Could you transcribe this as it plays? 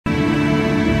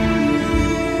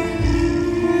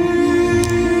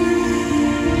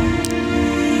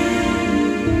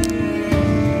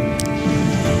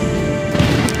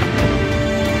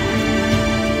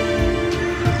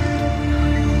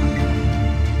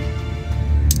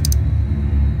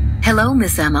Hello,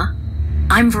 Miss Emma.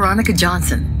 I'm Veronica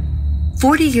Johnson.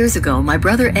 40 years ago, my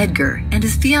brother Edgar and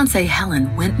his fiancée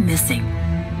Helen went missing.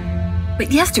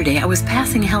 But yesterday, I was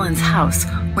passing Helen's house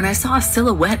when I saw a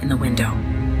silhouette in the window.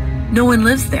 No one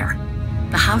lives there.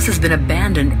 The house has been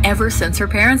abandoned ever since her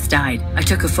parents died. I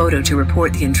took a photo to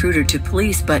report the intruder to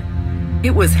police, but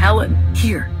it was Helen.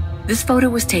 Here, this photo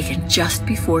was taken just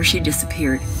before she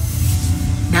disappeared.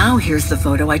 Now here's the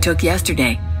photo I took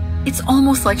yesterday. It's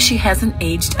almost like she hasn't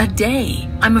aged a day.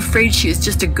 I'm afraid she is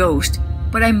just a ghost,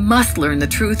 but I must learn the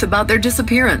truth about their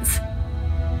disappearance.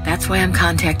 That's why I'm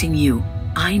contacting you.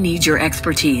 I need your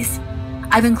expertise.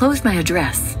 I've enclosed my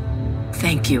address.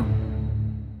 Thank you.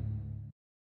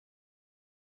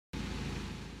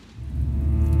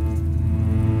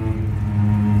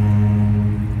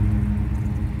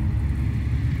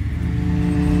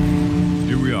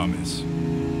 Here we are, miss.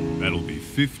 That'll be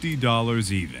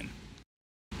 $50 even.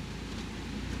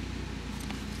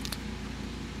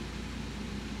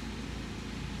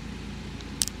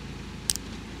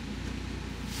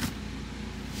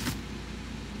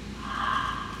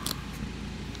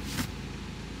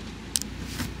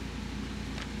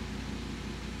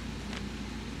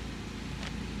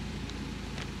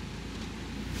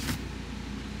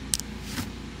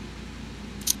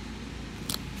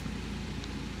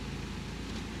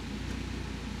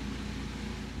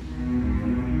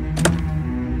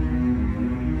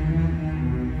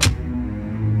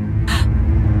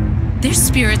 There's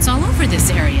spirits all over this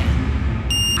area.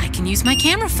 I can use my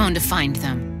camera phone to find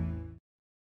them.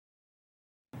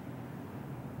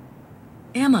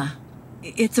 Emma,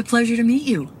 it's a pleasure to meet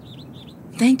you.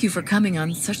 Thank you for coming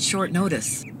on such short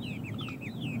notice.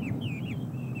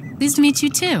 Pleased to meet you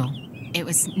too. It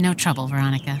was no trouble,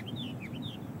 Veronica.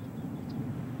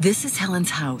 This is Helen's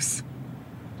house.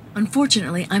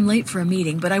 Unfortunately, I'm late for a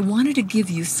meeting, but I wanted to give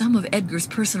you some of Edgar's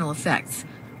personal effects.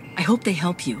 I hope they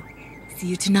help you. See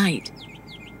you tonight.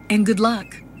 And good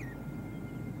luck.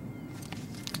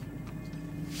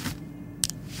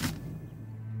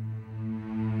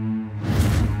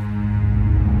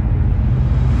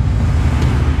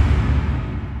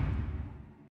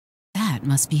 That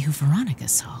must be who Veronica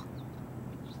saw.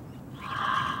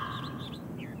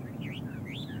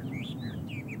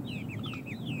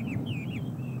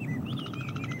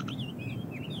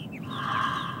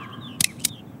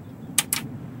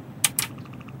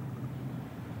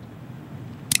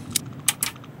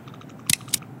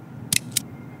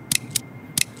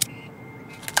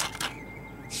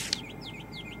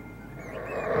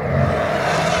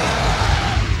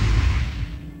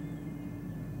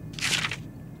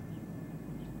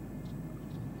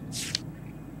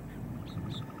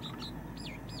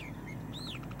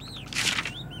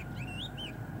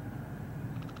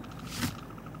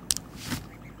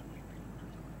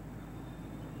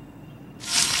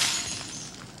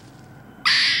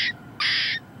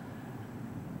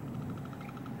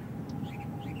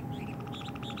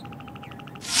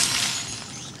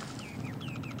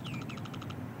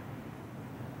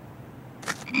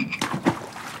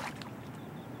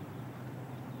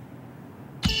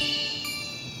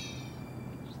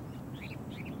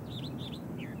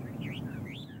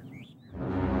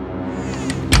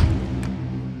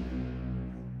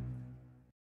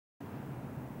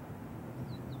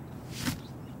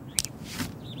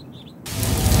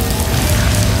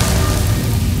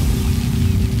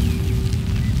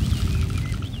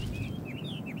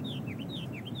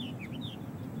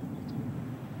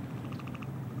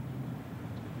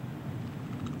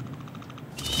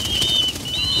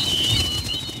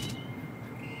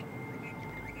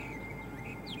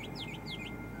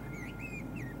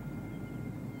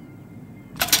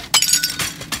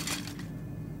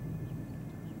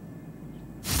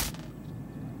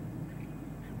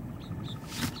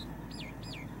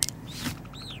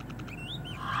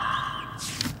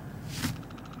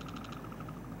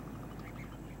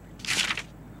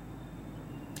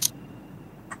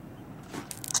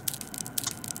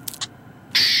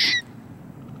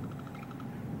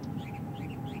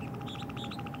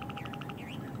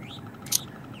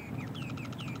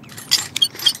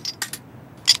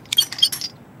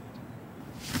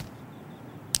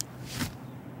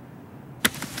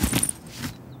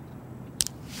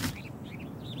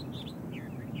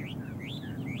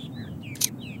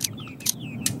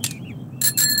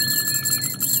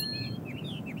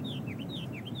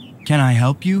 Can I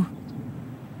help you?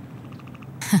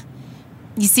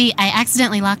 You see, I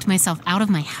accidentally locked myself out of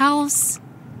my house.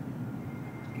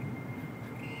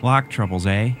 Lock troubles,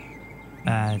 eh?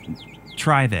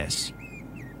 Try this.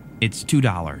 It's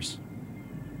 $2.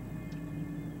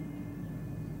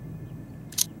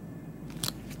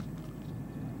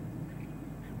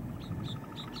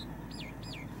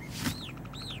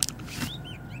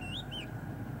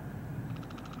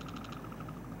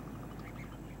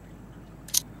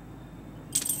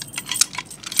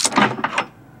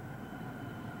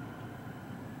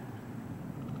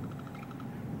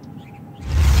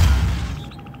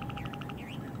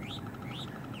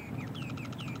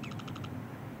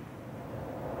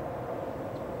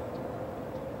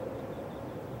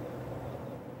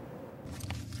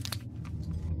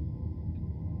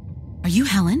 you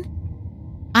Helen?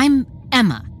 I'm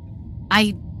Emma.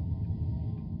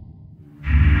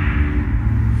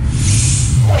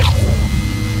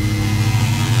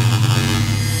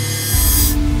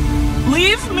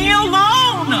 Leave me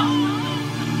alone!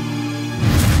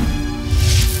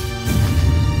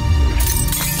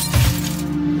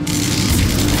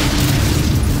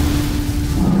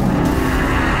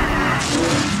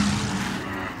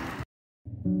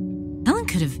 Helen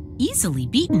could have easily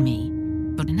beaten me,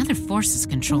 but another force is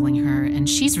controlling her, and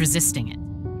she's resisting it.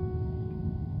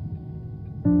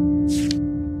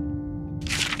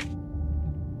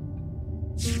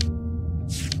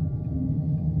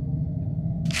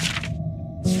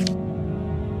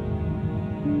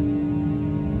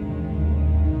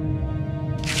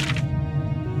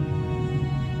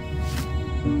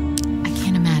 I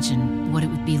can't imagine what it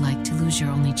would be like to lose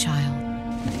your only child.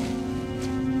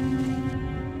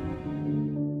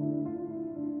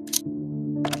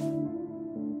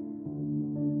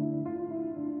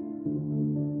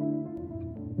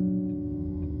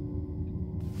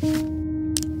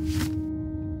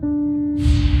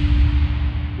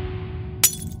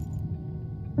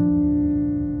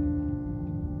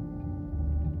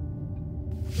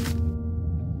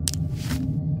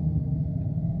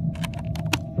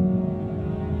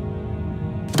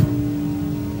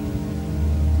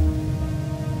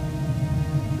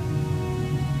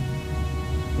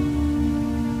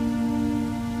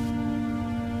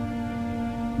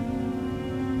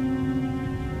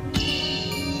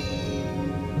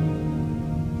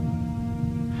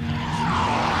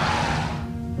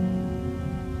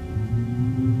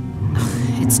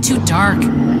 It's too dark.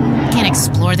 I can't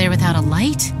explore there without a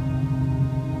light.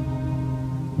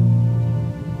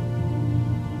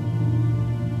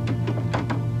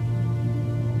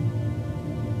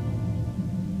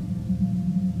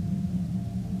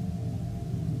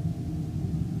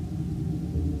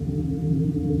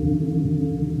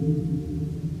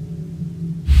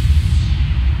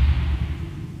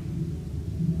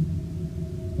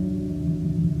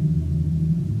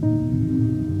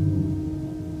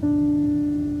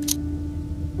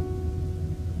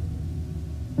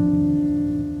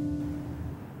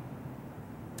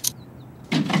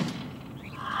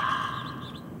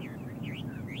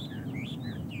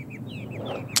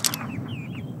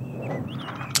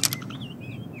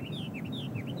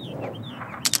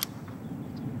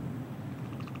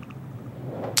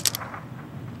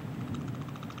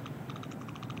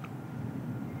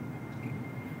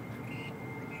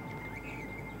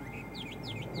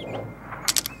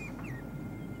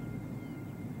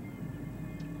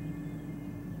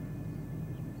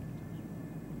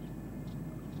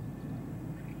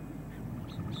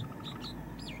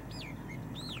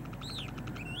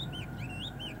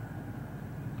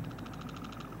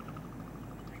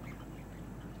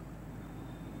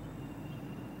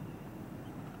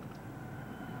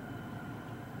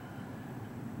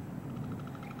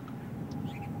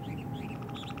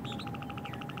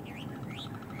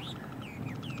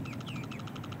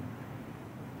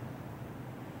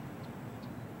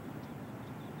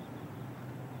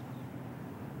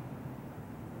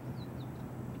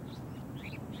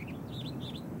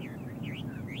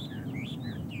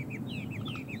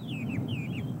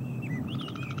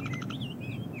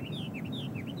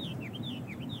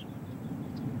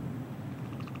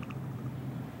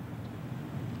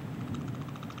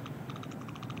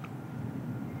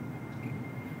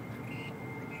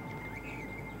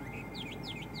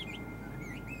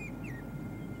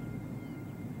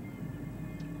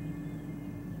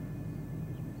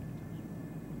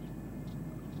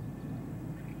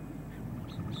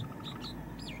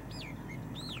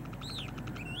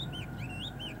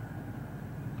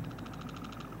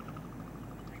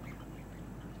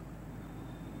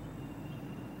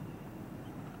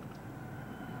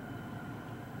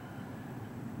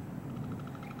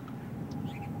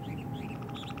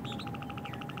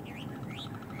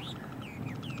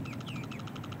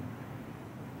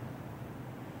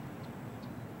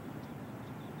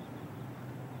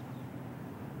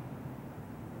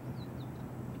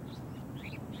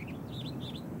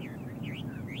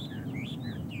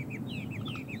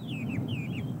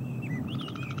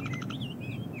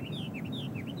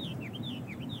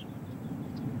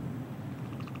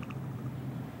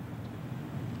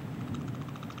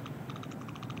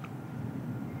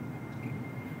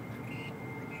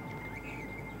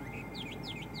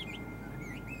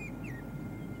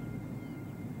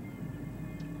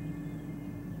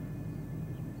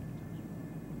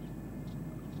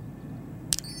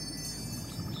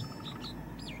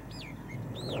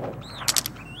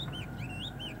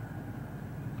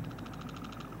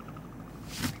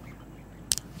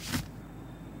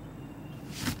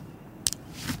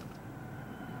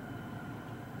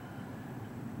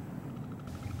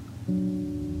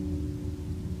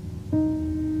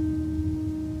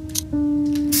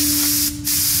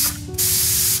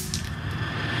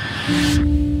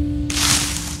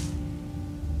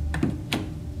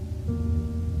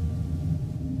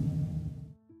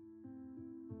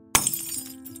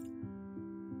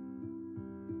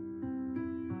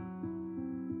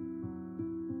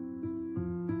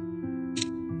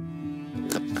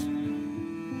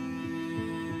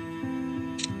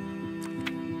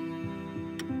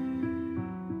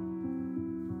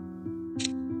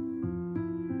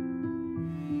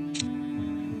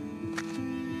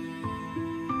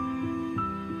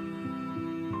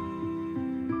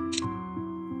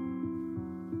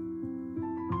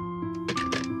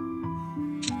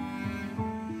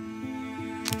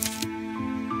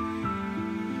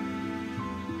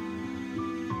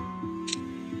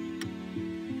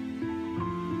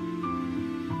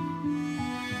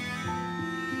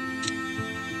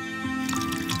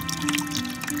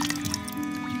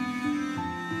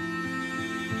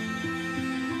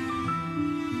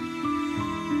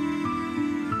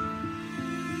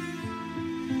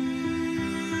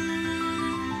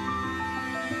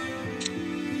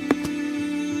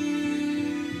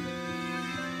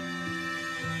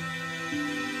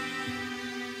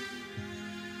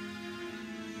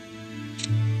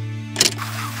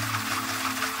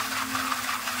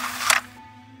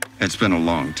 It's been a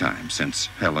long time since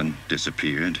Helen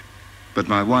disappeared, but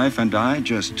my wife and I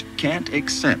just can't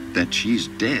accept that she's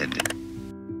dead.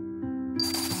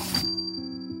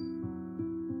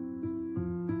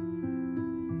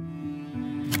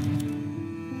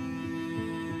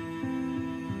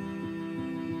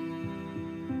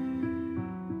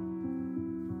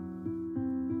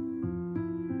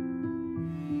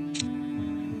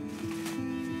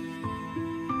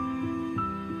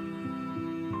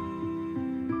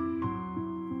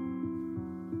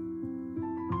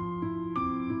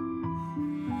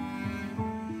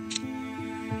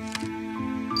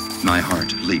 My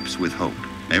heart leaps with hope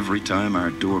every time our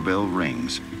doorbell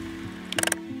rings.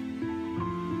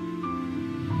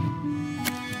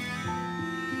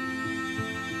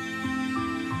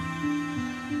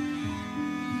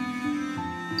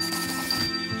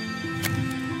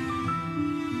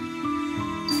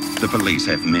 The police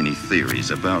have many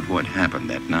theories about what happened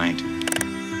that night.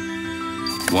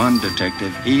 One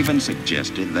detective even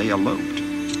suggested they eloped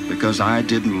because I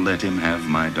didn't let him have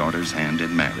my daughter's hand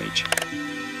in marriage.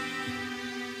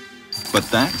 But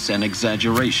that's an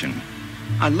exaggeration.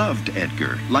 I loved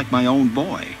Edgar like my own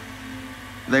boy.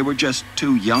 They were just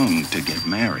too young to get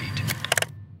married.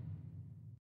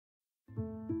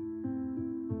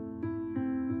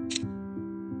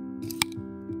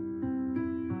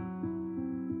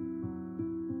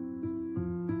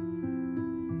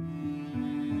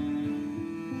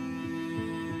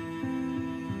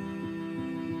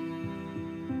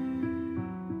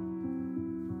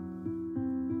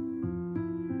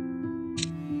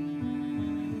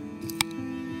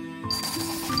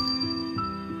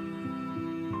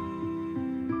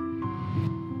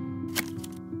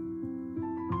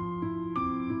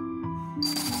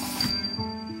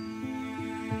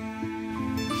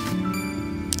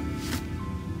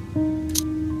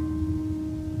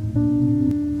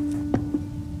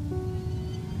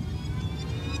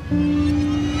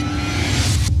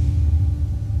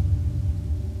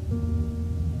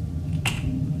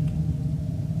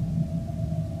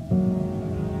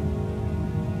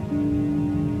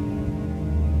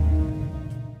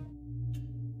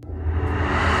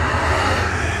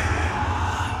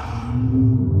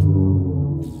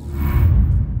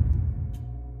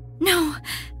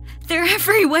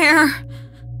 Everywhere.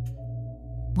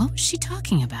 What was she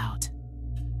talking about?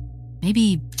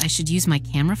 Maybe I should use my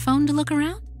camera phone to look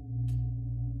around?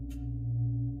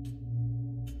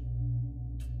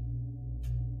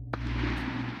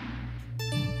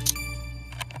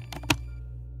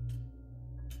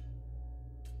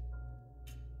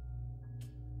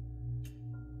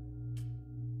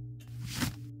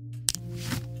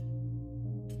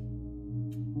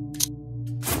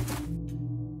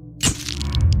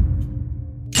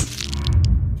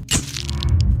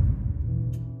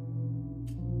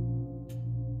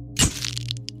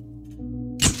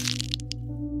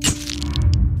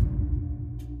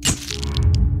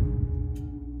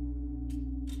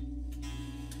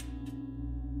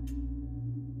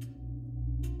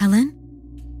 Helen?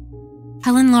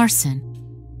 Helen Larson,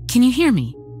 can you hear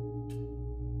me?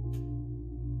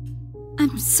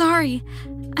 I'm sorry.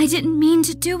 I didn't mean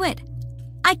to do it.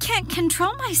 I can't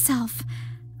control myself.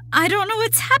 I don't know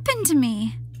what's happened to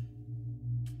me.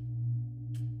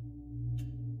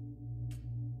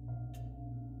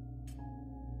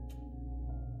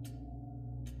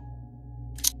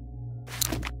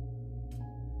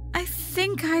 I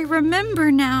think I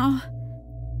remember now.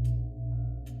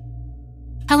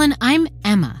 Helen, I'm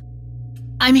Emma.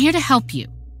 I'm here to help you.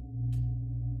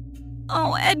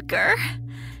 Oh, Edgar.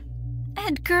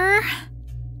 Edgar.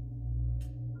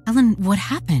 Helen, what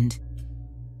happened?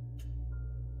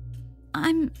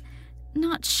 I'm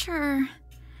not sure.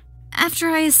 After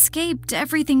I escaped,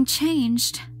 everything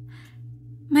changed.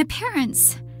 My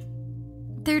parents.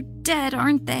 They're dead,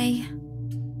 aren't they?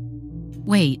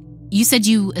 Wait, you said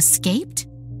you escaped?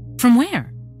 From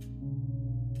where?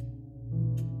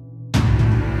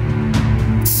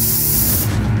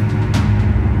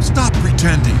 Stop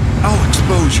pretending. I'll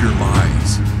expose your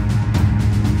lies.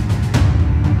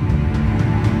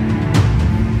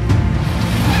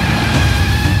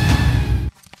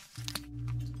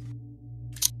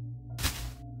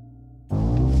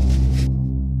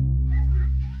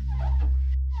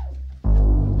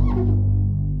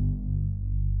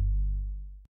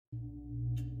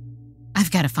 I've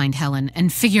got to find Helen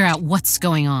and figure out what's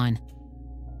going on.